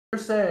you're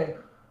saying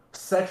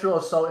sexual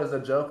assault is a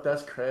joke,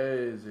 that's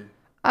crazy.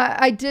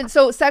 I did.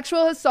 So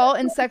sexual assault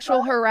and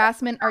sexual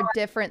harassment are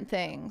different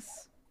things.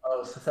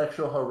 Oh,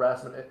 sexual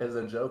harassment is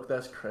a joke,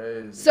 that's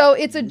crazy. So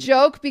it's a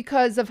joke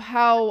because of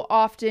how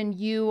often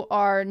you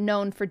are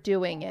known for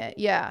doing it.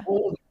 Yeah.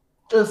 Well,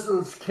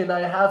 just can I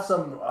have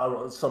some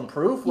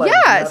proof? Like, do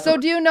you Yeah. have to? So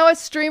do you know a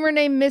streamer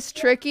named Miss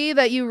Tricky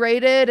that you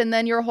rated and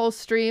then your whole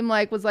stream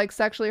like was like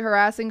sexually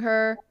harassing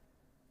her?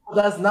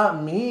 That's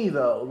not me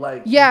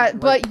though. Yeah,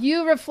 but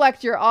you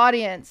reflect your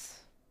audience.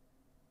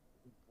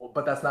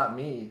 But that's not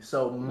me.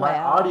 So Well, my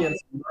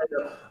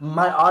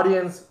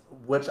audience,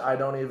 which I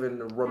don't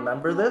even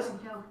remember this,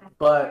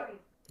 but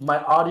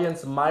my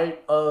audience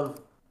might have,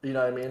 you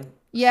know what I mean,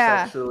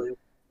 yeah. sexually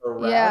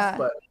harassed, Yeah.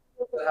 but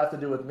it doesn't have to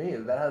do with me.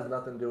 That has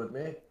nothing to do with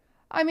me.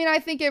 I mean, I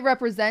think it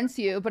represents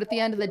you, but at the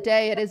end of the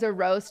day, it is a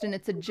roast and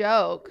it's a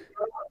joke.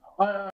 I,